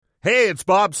Hey, it's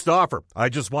Bob Stauffer. I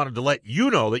just wanted to let you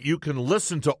know that you can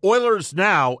listen to Oilers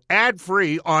Now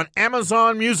ad-free on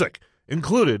Amazon Music,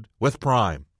 included with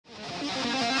Prime.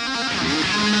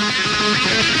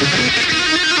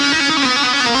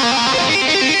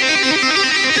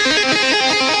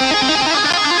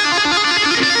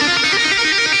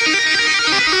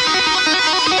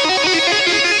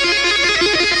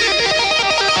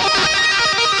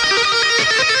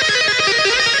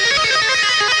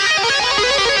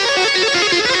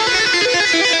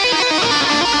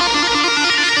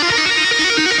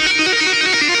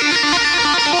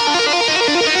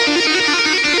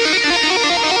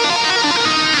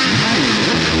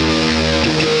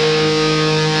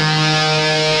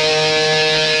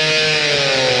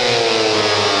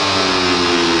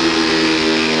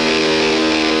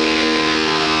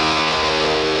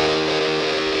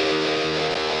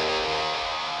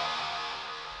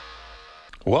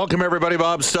 Welcome, everybody.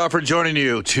 Bob Stauffer joining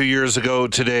you. 2 years ago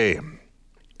today,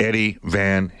 Eddie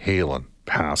Van Halen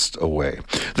passed away.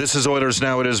 This is Oilers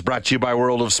Now. It is brought to you by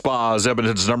World of Spas,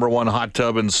 Edmonton's #1 hot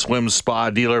tub and swim spa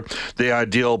dealer. The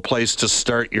ideal place to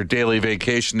start your daily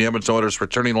vacation. The Edmonton Oilers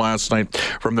returning last night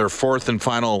from their fourth and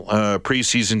final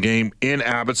preseason game in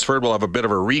Abbotsford. We'll have a bit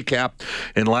of a recap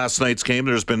in last night's game.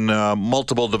 There's been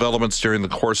multiple developments during the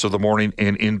course of the morning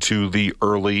and into the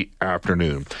early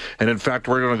afternoon. And in fact,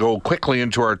 we're going to go quickly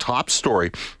into our top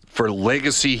story for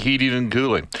Legacy Heating and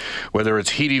Cooling. Whether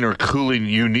it's heating or cooling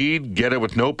you need, get it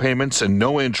with no payments and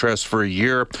no interest for a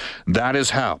year. That is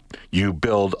how you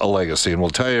build a legacy. And we'll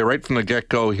tell you right from the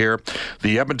get-go here,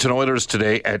 the Edmonton Oilers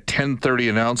today at 10:30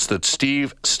 announced that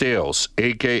Steve Staios,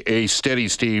 a.k.a. Steady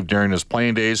Steve during his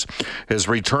playing days, has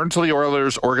returned to the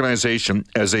Oilers organization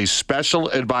as a special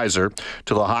advisor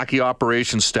to the hockey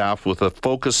operations staff with a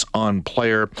focus on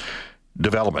player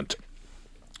development.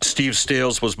 Steve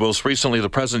Staios was most recently the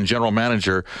president and general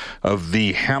manager of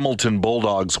the Hamilton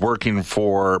Bulldogs, working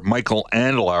for Michael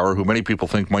Andlauer, who many people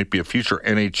think might be a future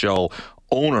NHL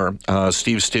owner.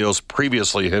 Steve Staios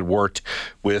previously had worked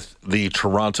with the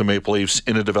Toronto Maple Leafs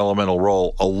in a developmental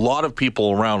role. A lot of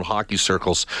people around hockey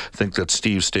circles think that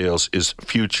Steve Staios is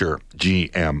future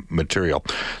GM material.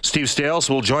 Steve Staios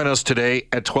will join us today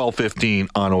at 12:15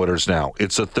 on Oilers Now.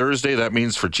 It's a Thursday. That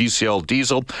means for GCL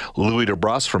Diesel, Louis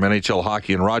DeBrusk from NHL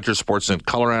Hockey and Rogers Sportsnet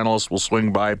color analyst will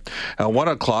swing by. At 1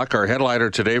 o'clock, our headliner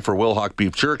today for Wilhauk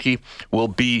Beef Jerky will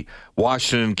be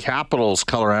Washington Capitals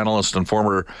color analyst and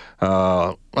former,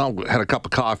 had a cup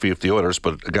of coffee with the Oilers,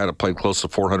 but a guy that played close to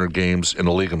 400 games in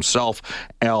the league himself,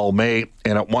 Al May.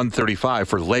 And at 1:35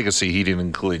 for Legacy Heating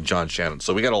and Cooling, John Shannon.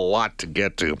 So we got a lot to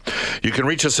get to. You can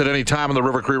reach us at any time on the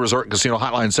River Cree Resort and Casino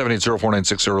hotline,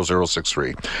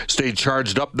 780-496-0063. Stay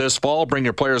charged up this fall. Bring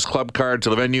your Players Club card to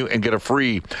the venue and get a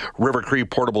free River Cree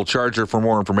portable charger. For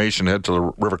more information, head to the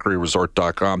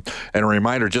rivercreeresort.com. And a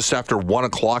reminder, just after 1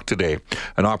 o'clock today,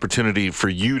 an opportunity for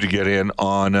you to get in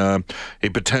on a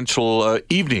potential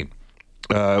evening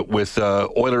with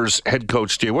Oilers head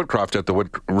coach Jay Woodcroft at the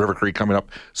River Cree coming up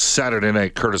Saturday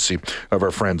night, courtesy of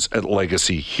our friends at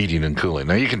Legacy Heating and Cooling.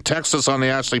 Now, you can text us on the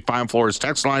Ashley Fine Floors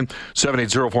text line,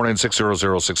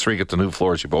 780-496-0063. Get the new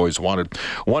floors you've always wanted,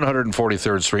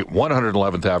 143rd Street,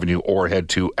 111th Avenue, or head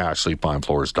to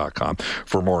ashleyfinefloors.com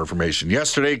for more information.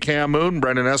 Yesterday, Cam Moon,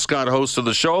 Brendan Escott hosted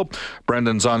the show.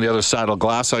 Brendan's on the other side of the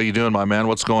glass. How you doing, my man?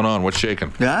 What's going on? What's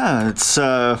shaking? Yeah, it's,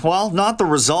 not the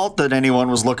result that anyone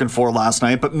was looking for last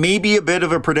night, but maybe a bit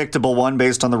of a predictable one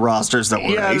based on the rosters that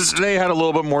were raced. They had a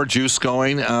little bit more juice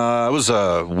going. It was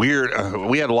a weird.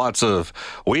 We had lots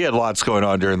going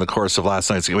on during the course of last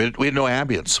night's game. We had no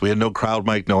ambience. We had no crowd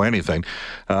mic, no anything.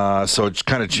 So it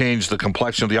kind of changed the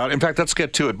complexion of the audience. In fact, let's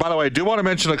get to it. By the way, I do want to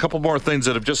mention a couple more things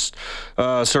that have just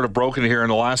sort of broken here in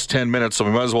the last 10 minutes, so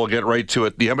we might as well get right to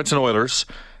it. The Edmonton Oilers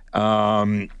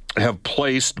have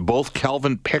placed both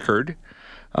Calvin Pickard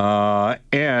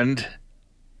and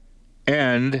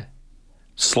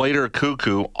Slater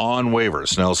Cuckoo on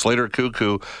waivers. Now, Slater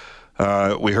Cuckoo,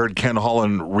 we heard Ken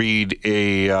Holland read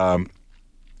an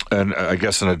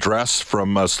address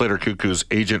from Slater Cuckoo's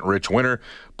agent, Rich Winter,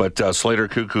 but Slater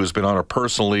Cuckoo has been on a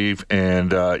personal leave,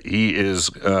 and he is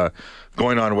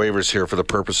going on waivers here for the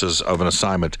purposes of an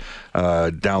assignment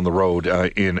down the road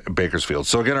in Bakersfield.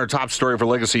 So again, our top story for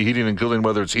Legacy Heating and Cooling,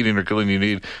 whether it's heating or cooling you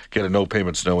need, get a no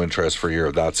payments, no interest for a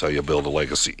year. That's how you build a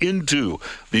legacy. Into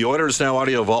the Oilers Now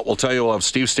Audio Vault, we'll tell you we'll have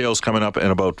Steve Staios coming up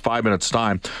in about 5 minutes'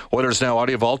 time. Oilers Now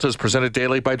Audio Vault is presented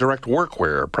daily by Direct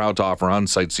Workwear, proud to offer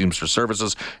on-site seamstress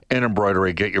services and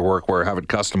embroidery. Get your workwear, have it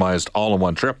customized all in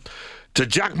one trip. To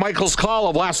Jack Michael's call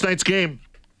of last night's game.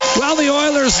 Well, the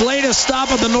Oilers' latest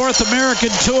stop on the North American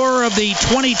tour of the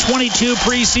 2022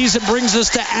 preseason brings us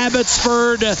to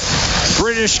Abbotsford,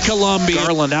 British Columbia.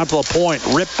 Garland out to the point,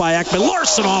 ripped by Ekman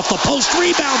Larsson off the post,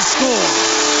 rebound, score.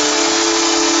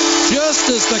 Just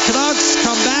as the Canucks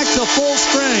come back to full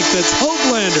strength, it's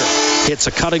Höglander. Hits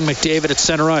a cutting McDavid at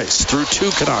center ice. Through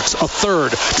two Canucks. A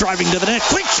third. Driving to the net.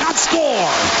 Quick shot, score!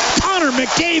 Connor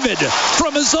McDavid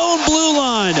from his own blue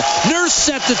line. Nurse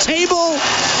set the table,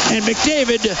 and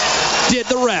McDavid did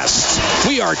the rest.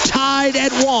 We are tied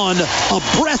at 1. A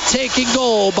breathtaking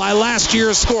goal by last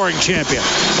year's scoring champion.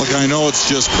 Look, I know it's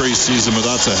just preseason, but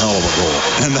that's a hell of a goal.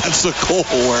 And that's a goal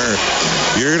where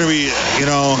you're going to be,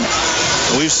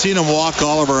 we've seen him walk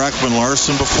Oliver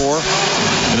Ekman-Larsson before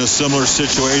in a similar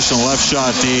situation, left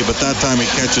shot D, but that time he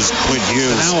catches Quinn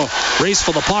Hughes. Now a race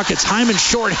for the puck. It's Hyman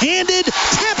short-handed,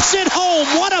 taps it home.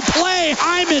 What a play.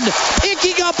 Hyman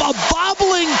picking up a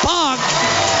bobbling puck,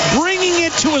 bringing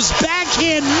it to his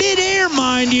backhand midair,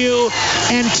 mind you,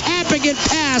 and tapping it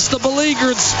past the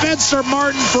beleaguered Spencer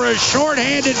Martin for a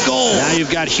short-handed goal. Now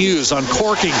you've got Hughes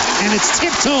uncorking, and it's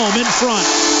tipped home in front.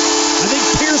 I think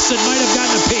Pearson might have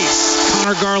gotten a piece.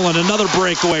 Connor Garland, another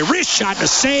breakaway. Wrist shot and a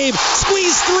save.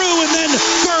 Squeezed through, and then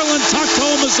Garland tucked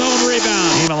home his own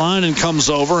rebound. Niemelainen comes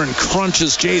over and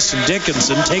crunches Jason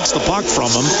Dickinson, takes the puck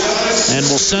from him, and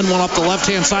will send one up the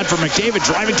left-hand side for McDavid,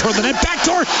 driving toward the net.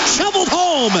 Backdoor, shoveled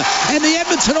home, and the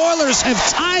Edmonton Oilers have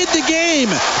tied the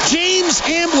game. James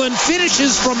Hamblin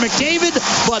finishes from McDavid,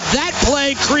 but that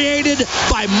play created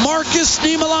by Markus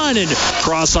Niemelainen.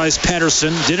 Cross-ice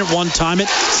Pettersson, didn't one-time it,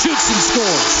 shoots and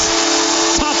scores.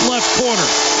 Top left corner.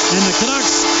 And the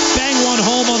Canucks bang one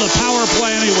home on the power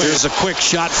play anyway. Here's a quick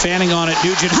shot, fanning on it.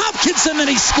 Nugent Hopkinson,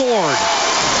 then he scored.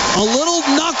 A little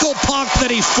knuckle puck that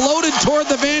he floated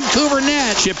toward the Vancouver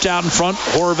net. Chipped out in front,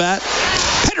 Horvat.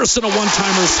 Pettersson, a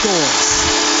one-timer, scores.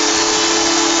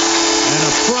 And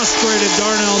a frustrated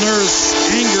Darnell Nurse,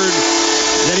 angered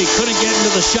that he couldn't get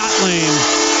into the shot lane.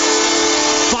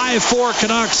 5-4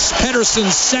 Canucks.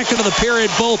 Pettersson's second of the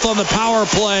period, both on the power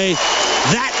play.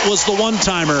 That was the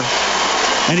one-timer.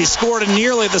 And he scored in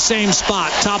nearly the same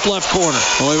spot, top left corner.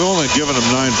 Well, they've only given him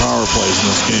 9 power plays in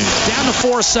this game. Down to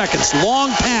 4 seconds.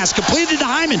 Long pass, completed to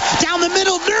Hyman. Down the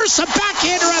middle, Nurse, a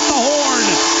backhander at the horn.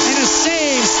 And a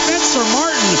save, Spencer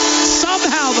Martin.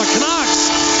 Somehow the Canucks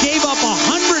gave up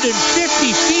 150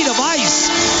 feet of ice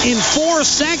in 4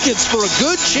 seconds for a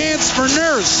good chance for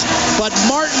Nurse. But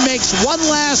Martin makes one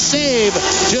last save,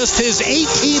 just his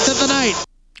 18th of the night.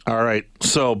 All right,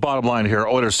 so bottom line here,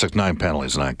 Oilers took 9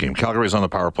 penalties in that game. Calgary's on the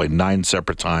power play 9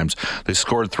 separate times. They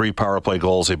scored 3 power play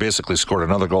goals. They basically scored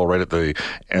another goal right at the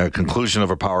conclusion of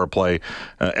a power play.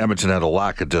 Edmonton had a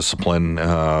lack of discipline.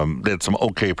 They had some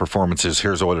okay performances.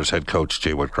 Here's Oilers head coach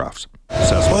Jay Woodcroft.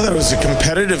 Well, it was a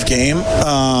competitive game.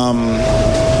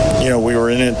 We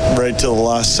were in it right till the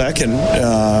last second.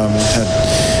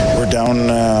 We're down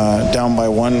by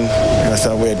 1. I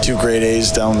thought we had 2 great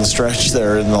A's down the stretch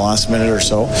there in the last minute or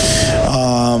so.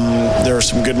 There were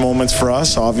some good moments for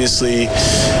us. Obviously,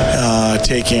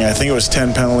 taking, I think it was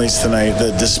 10 penalties tonight.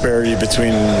 The disparity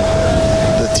between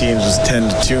the teams was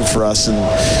 10-2 for us,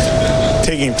 and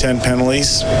taking 10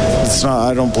 penalties, it's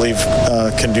not, I don't believe,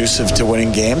 conducive to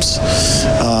winning games.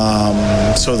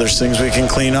 So there's things we can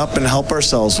clean up and help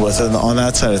ourselves with on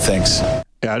that side of things.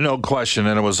 Yeah, no question,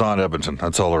 and it was on Edmonton.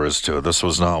 That's all there is to it. This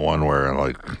was not one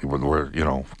where,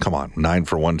 come on, 9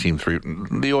 for one team, 3.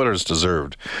 The Oilers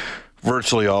deserved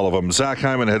virtually all of them. Zach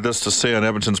Hyman had this to say on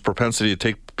Edmonton's propensity to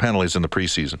take penalties in the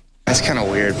preseason. It's kind of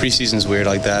weird. Preseason's weird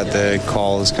like that. The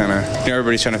call is kind of,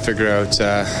 everybody's trying to figure out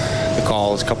the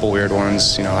calls. A couple weird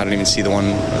ones. I didn't even see the one,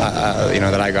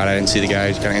 that I got. I didn't see the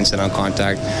guy kind of instant on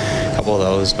contact. A couple of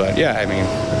those, but yeah,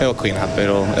 it'll clean up.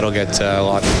 It'll get a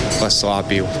lot less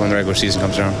sloppy when the regular season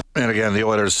comes around. And again, the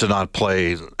Oilers did not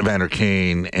play Vander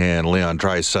Kane and Leon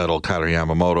Draisaitl, Kailer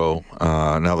Yamamoto.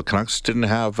 Now the Canucks didn't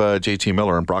have JT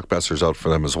Miller, and Brock Besser's out for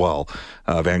them as well.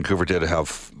 Vancouver did have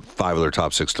 5 of their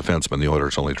top 6 defensemen. The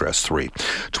Oilers only dressed 3.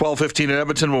 12:15 in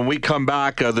Edmonton. When we come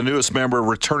back, the newest member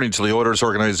returning to the Oilers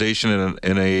organization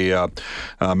in a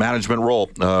management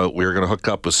role. We're going to hook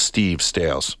up with Steve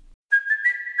Staios.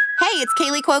 Hey, it's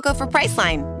Kaylee Cuoco for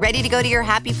Priceline. Ready to go to your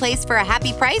happy place for a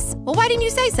happy price? Well, why didn't you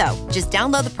say so? Just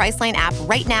download the Priceline app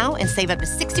right now and save up to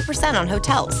 60% on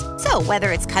hotels. So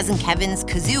whether it's Cousin Kevin's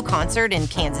Kazoo Concert in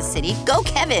Kansas City, go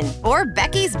Kevin, or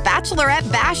Becky's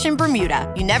Bachelorette Bash in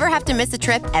Bermuda, you never have to miss a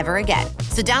trip ever again.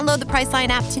 So download the Priceline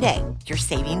app today. Your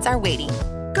savings are waiting.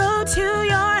 Go to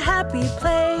your happy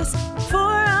place for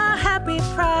a happy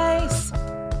price.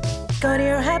 Go to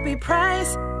your happy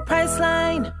price,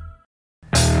 Priceline.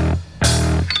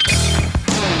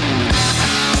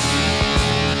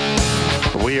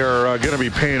 We are going to be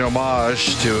paying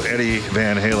homage to Eddie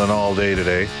Van Halen all day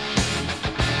today.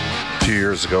 2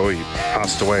 years ago, he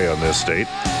passed away on this date.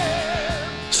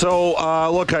 So,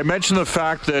 look, I mentioned the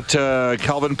fact that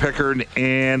Calvin Pickard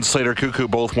and Slater Cuckoo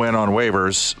both went on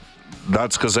waivers.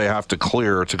 That's because they have to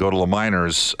clear to go to the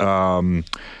minors.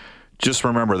 Just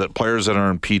remember that players that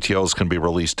are in PTOs can be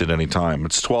released at any time.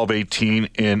 It's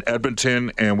 12:18 in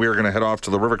Edmonton, and we are going to head off to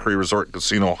the River Cree Resort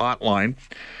Casino hotline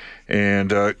and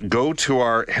go to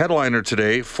our headliner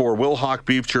today for Wilhauk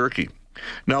Beef Jerky.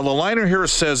 Now, the liner here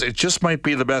says it just might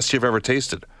be the best you've ever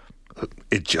tasted.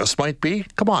 It just might be?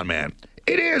 Come on, man.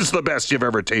 It is the best you've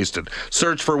ever tasted.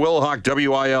 Search for Wilhauk,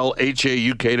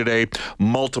 Wilhauk today.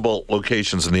 Multiple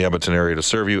locations in the Edmonton area to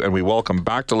serve you, and we welcome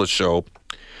back to the show.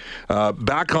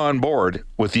 Back on board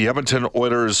with the Edmonton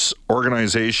Oilers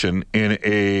organization in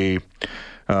a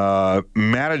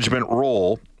management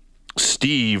role,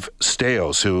 Steve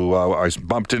Staios, who I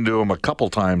bumped into him a couple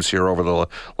times here over the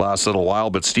last little while,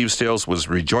 but Steve Staios was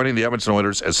rejoining the Edmonton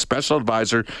Oilers as special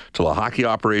advisor to the hockey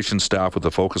operations staff with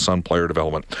a focus on player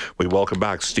development. We welcome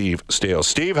back Steve Staios.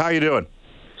 Steve, how you doing?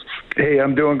 Hey,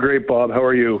 I'm doing great, Bob. How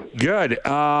are you? Good.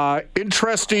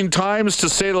 Interesting times, to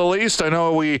say the least. I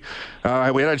know we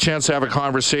had a chance to have a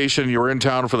conversation. You were in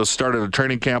town for the start of the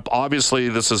training camp. Obviously,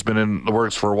 this has been in the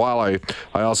works for a while. I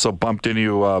also bumped into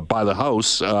you by the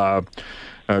house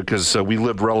because we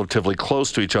lived relatively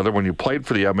close to each other when you played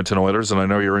for the Edmonton Oilers, and I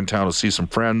know you're in town to see some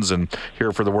friends and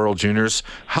here for the World Juniors.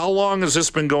 How long has this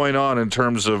been going on in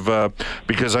terms of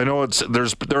because I know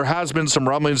there has been some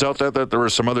rumblings out there that there were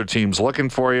some other teams looking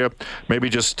for you. Maybe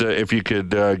just if you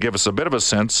could give us a bit of a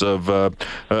sense of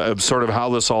sort of how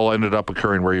this all ended up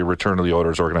occurring where you returned to the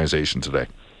Oilers organization today.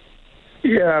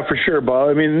 Yeah, for sure, Bob.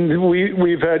 I mean,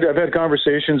 I've had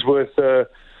conversations with the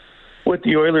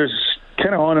Oilers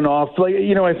kind of on and off. Like,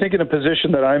 I think in a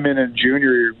position that I'm in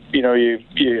junior,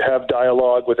 you have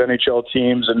dialogue with NHL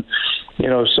teams, and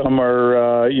some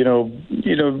are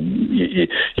you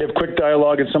have quick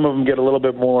dialogue, and some of them get a little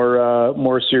bit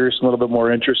more serious and a little bit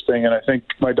more interesting. And I think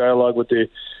my dialogue with the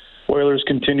Oilers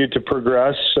continued to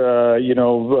progress, through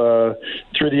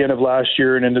the end of last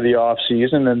year and into the off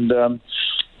season. And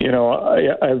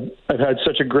I've had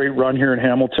such a great run here in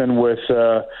Hamilton with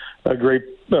a great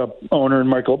owner,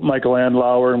 Michael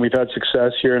Andlauer, and we've had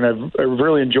success here, and I've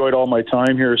really enjoyed all my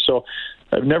time here. So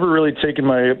I've never really taken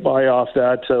my eye off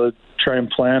that to try and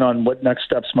plan on what next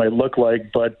steps might look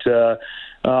like. But I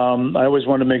always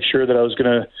wanted to make sure that it was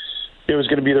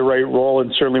going to be the right role,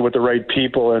 and certainly with the right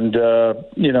people. And I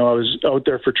was out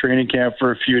there for training camp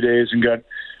for a few days and got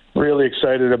really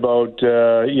excited about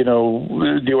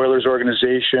the Oilers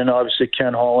organization, obviously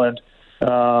Ken Holland,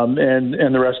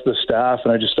 and the rest of the staff,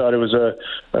 and I just thought it was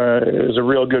a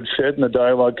real good fit, and the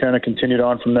dialogue kind of continued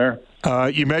on from there.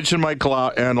 You mentioned Michael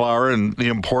Andlauer and the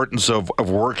importance of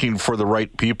working for the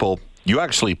right people. You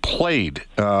actually played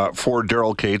for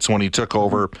Daryl Cates when he took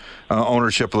over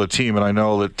ownership of the team, and I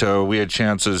know that we had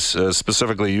chances,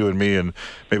 specifically you and me and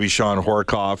maybe Sean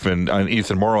Horkoff and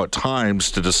Ethan Morrow at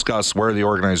times, to discuss where the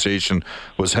organization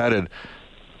was headed.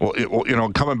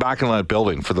 Well, coming back in that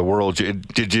building for the World,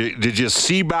 did you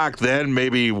see back then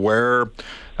maybe where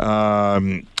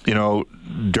Daryl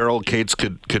Cates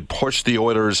could push the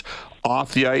Oilers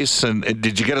off the ice, and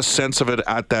did you get a sense of it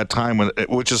at that time,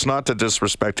 which is not to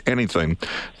disrespect anything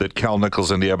that Cal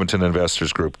Nichols and the Edmonton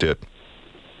Investors Group did?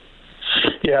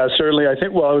 Yeah, certainly. I think,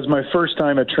 it was my first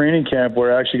time at training camp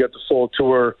where I actually got the full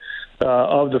tour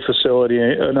of the facility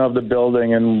and of the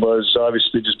building, and was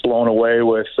obviously just blown away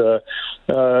with the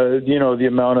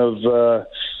amount of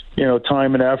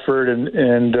time and effort and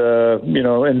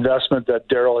investment that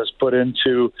Daryl has put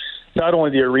into not only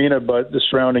the arena but the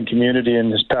surrounding community,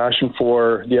 and his passion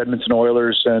for the Edmonton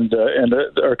Oilers and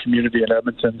our community in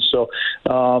Edmonton. So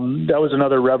that was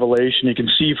another revelation. You can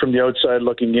see from the outside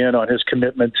looking in on his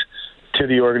commitment to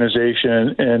the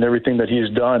organization and everything that he's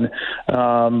done.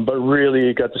 But really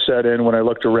it got to set in when I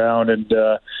looked around, and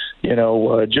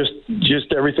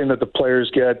just everything that the players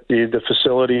get, the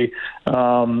facility,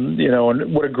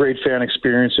 and what a great fan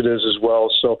experience it is as well.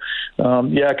 So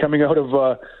coming out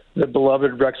of the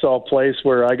beloved Rexall Place,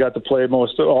 where I got to play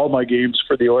most of all my games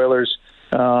for the Oilers,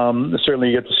 certainly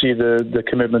you get to see the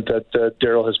commitment that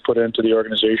Daryl has put into the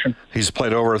organization. He's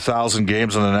played over 1,000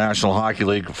 games in the National Hockey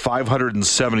League,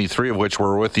 573 of which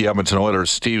were with the Edmonton Oilers.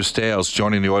 Steve Staios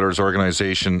joining the Oilers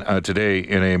organization today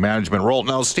in a management role.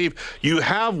 Now, Steve, you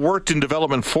have worked in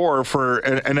development for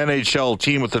an NHL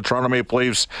team with the Toronto Maple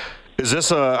Leafs. Is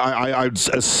this I'm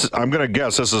going to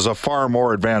guess this is a far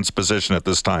more advanced position at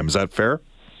this time. Is that fair?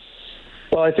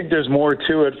 Well, I think there's more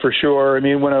to it for sure. I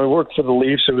mean, when I worked for the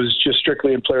Leafs, it was just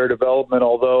strictly in player development,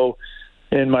 although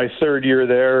in my third year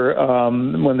there,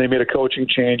 when they made a coaching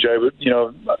change,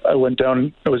 I went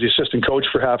down. I was the assistant coach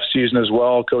for half a season as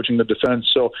well, coaching the defense.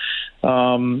 So,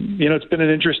 it's been an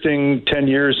interesting 10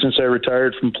 years since I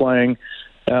retired from playing.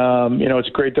 It's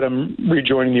great that I'm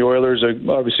rejoining the Oilers,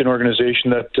 obviously an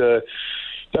organization that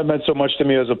meant so much to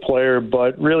me as a player.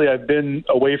 But really, I've been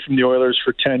away from the Oilers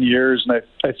for 10 years, and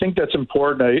I think that's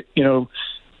important.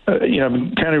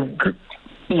 I'm kind of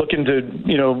looking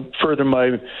to further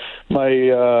my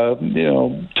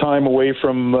time away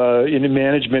from in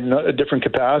management in different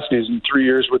capacities. In 3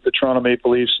 years with the Toronto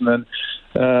Maple Leafs, and then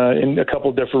in a couple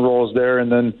of different roles there,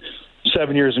 and then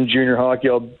 7 years in junior hockey,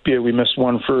 albeit we missed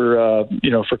one for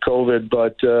COVID.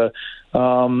 But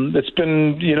it's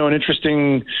been an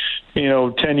interesting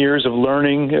 10 years of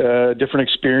learning, different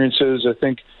experiences. I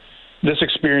think this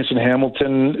experience in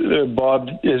Hamilton, Bob,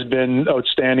 has been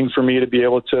outstanding for me to be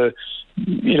able to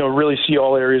really see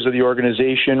all areas of the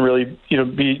organization, really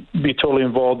be totally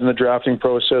involved in the drafting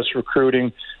process,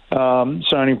 recruiting,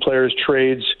 signing players,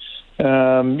 trades.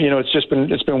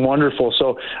 It's been wonderful.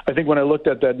 So I think when I looked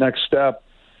at that next step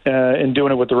and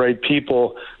doing it with the right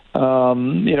people,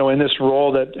 in this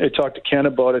role that I talked to Ken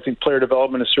about, I think player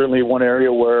development is certainly one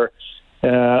area where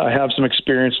I have some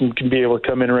experience and can be able to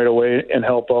come in right away and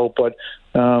help out. But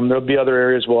there'll be other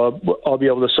areas where I'll be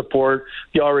able to support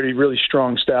the already really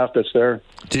strong staff that's there.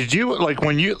 Did you,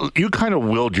 when you kind of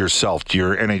willed yourself to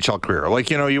your NHL career?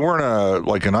 You weren't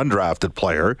an undrafted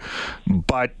player,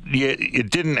 but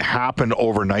it didn't happen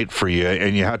overnight for you,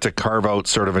 and you had to carve out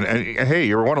sort of hey,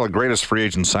 you're one of the greatest free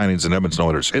agent signings in Edmonton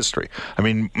Oilers history. I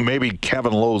mean, maybe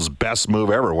Kevin Lowe's best move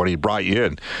ever when he brought you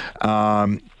in.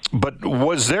 But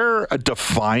was there a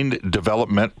defined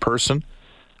development person?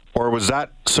 Or was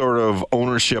that sort of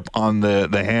ownership on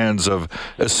the hands of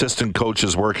assistant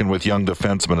coaches working with young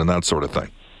defensemen and that sort of thing?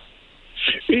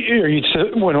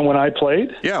 When I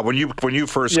played? Yeah, when you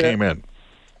first came in.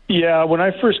 Yeah, when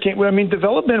I first came,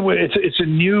 development, it's a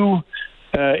new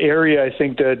area, I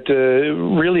think, that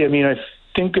really, I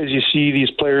think as you see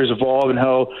these players evolve and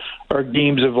how our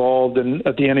game's evolved and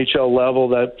at the NHL level,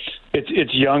 that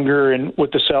it's younger, and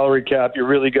with the salary cap, you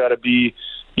really got to be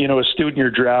astute in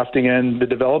your drafting and the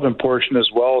development portion as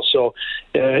well. So,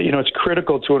 it's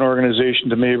critical to an organization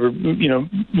to maybe,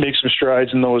 make some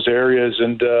strides in those areas.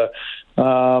 And,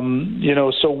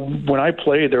 so when I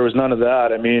played, there was none of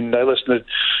that. I listened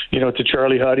to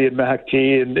Charlie Huddy and Mac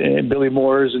T and Billy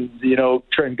Moores and,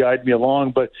 try and guide me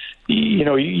along. But,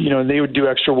 they would do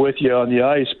extra with you on the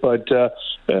ice. But,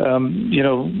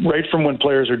 right from when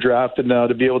players are drafted now,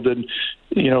 to be able to,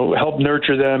 help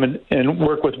nurture them and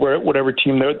work with whatever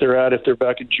team they're at, if they're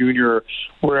back in junior or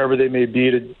wherever they may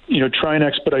be, to, try and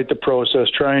expedite the process,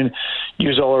 try and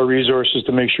use all our resources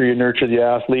to make sure you nurture the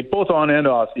athlete, both on and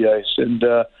off the ice. And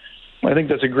I think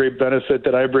that's a great benefit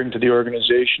that I bring to the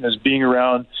organization, is being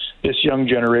around this young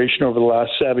generation over the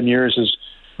last 7 years has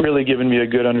really given me a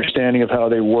good understanding of how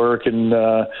they work and,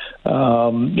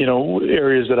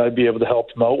 areas that I'd be able to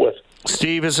help them out with.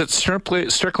 Steve, is it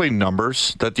strictly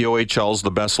numbers that the OHL is the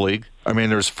best league?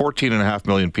 There's 14.5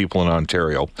 million people in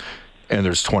Ontario, and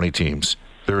there's 20 teams.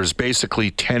 There's basically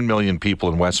 10 million people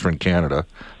in Western Canada,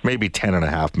 maybe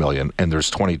 10.5 million, and there's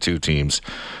 22 teams.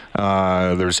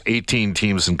 There's 18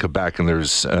 teams in Quebec, and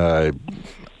there's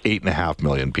 8.5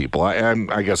 million people.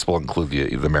 I guess we'll include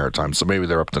the Maritimes, so maybe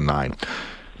they're up to 9.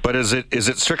 But is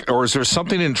it strict, or is there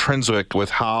something intrinsic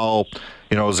with how,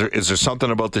 is there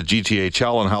something about the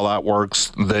GTHL and how that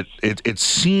works that it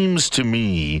seems to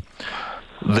me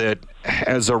that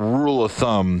as a rule of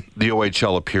thumb, the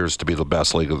OHL appears to be the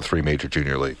best league of the three major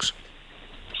junior leagues?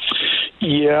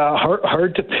 Yeah,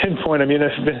 hard to pinpoint. I've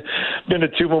been to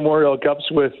 2 Memorial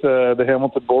Cups with the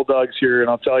Hamilton Bulldogs here,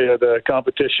 and I'll tell you, the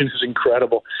competition is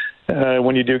incredible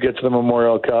when you do get to the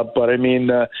Memorial Cup. But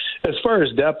as far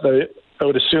as depth, I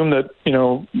would assume that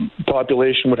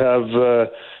population would have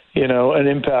an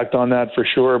impact on that for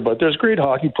sure. But there's great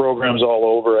hockey programs all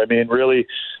over. Really,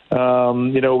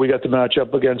 we got to match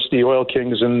up against the Oil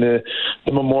Kings in the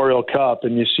Memorial Cup,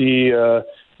 and you see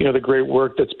the great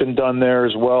work that's been done there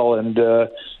as well. And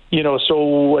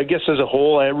so I guess as a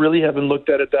whole, I really haven't looked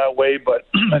at it that way, but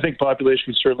I think population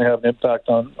would certainly have an impact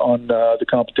on the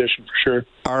competition for sure.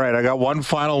 All right, I got one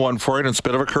final one for you, and it's a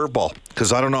bit of a curveball,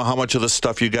 because I don't know how much of this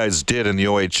stuff you guys did in the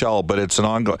OHL, but it's an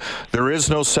ongoing. There is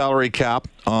no salary cap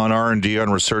on R&D, on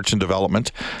research and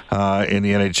development in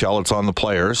the NHL. It's on the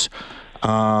players.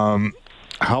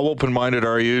 How open-minded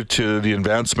are you to the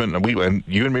advancement? And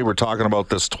you and me were talking about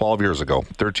this 13 years ago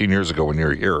when you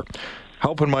were here. How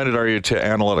open-minded are you to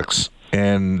analytics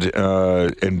and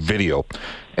video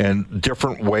and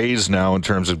different ways now in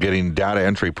terms of getting data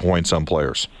entry points on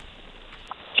players?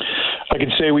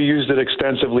 can say we used it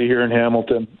extensively here in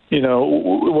Hamilton. It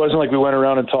wasn't like we went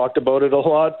around and talked about it a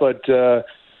lot, but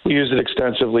we used it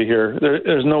extensively here.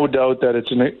 There's no doubt that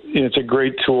it's a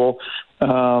great tool.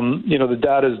 The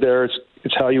data is there.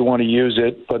 It's how you want to use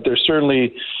it, but there's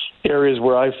certainly areas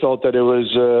where I felt that it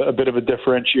was a bit of a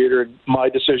differentiator in my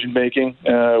decision making,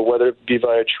 whether it be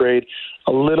via trade,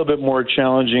 a little bit more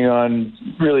challenging on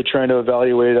really trying to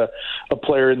evaluate a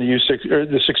player in the U6 or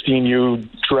the 16U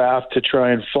draft to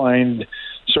try and find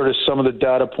sort of some of the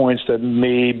data points that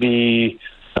may be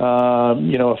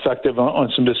effective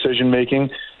on some decision making.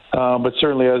 But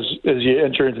certainly as you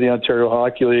enter into the Ontario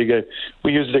Hockey League,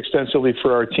 we used it extensively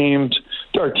for our team,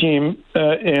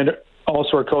 and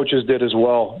also our coaches did as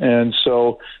well. And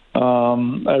so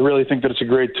I really think that it's a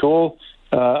great tool.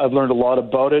 I've learned a lot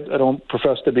about it. I don't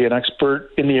profess to be an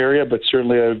expert in the area, but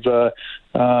certainly I've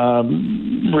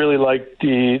really liked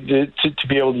to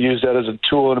be able to use that as a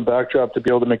tool and a backdrop to be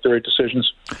able to make the right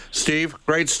decisions. Steve,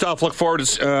 great stuff. Look forward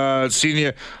to seeing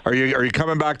you. Are you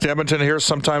coming back to Edmonton here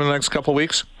sometime in the next couple of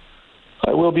weeks?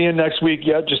 I will be in next week,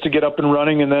 just to get up and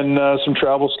running, and then some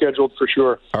travel scheduled for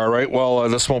sure. All right. Well,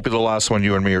 this won't be the last one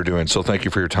you and me are doing, so thank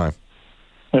you for your time.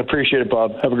 I appreciate it,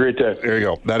 Bob. Have a great day. There you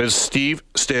go. That is Steve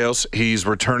Staios. He's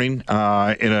returning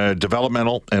in a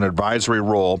developmental and advisory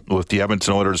role with the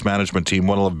Edmonton Oilers management team,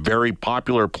 one of the very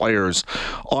popular players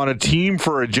on a team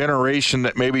for a generation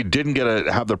that maybe didn't get to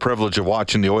have the privilege of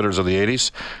watching the Oilers of the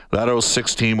 80s. That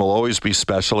 06 team will always be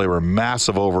special. They were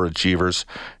massive overachievers,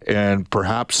 and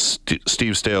perhaps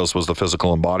Steve Staios was the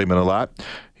physical embodiment of that.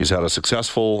 He's had a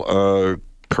successful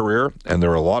career, and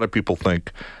there are a lot of people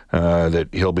think that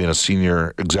he'll be in a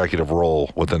senior executive role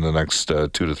within the next 2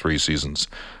 to 3 seasons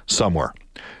somewhere.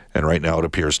 And right now it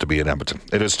appears to be in Edmonton.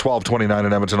 It is 12:29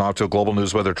 in Edmonton. Off to a global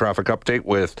news weather traffic update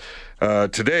with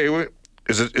today.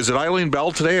 Is it Eileen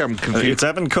Bell today? I'm confused. It's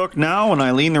Evan Cook now and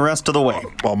Eileen the rest of the way.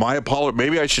 Well, my apology.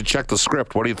 Maybe I should check the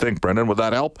script. What do you think, Brendan? Would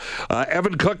that help?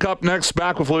 Evan Cook up next,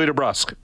 back with Louis DeBrusque.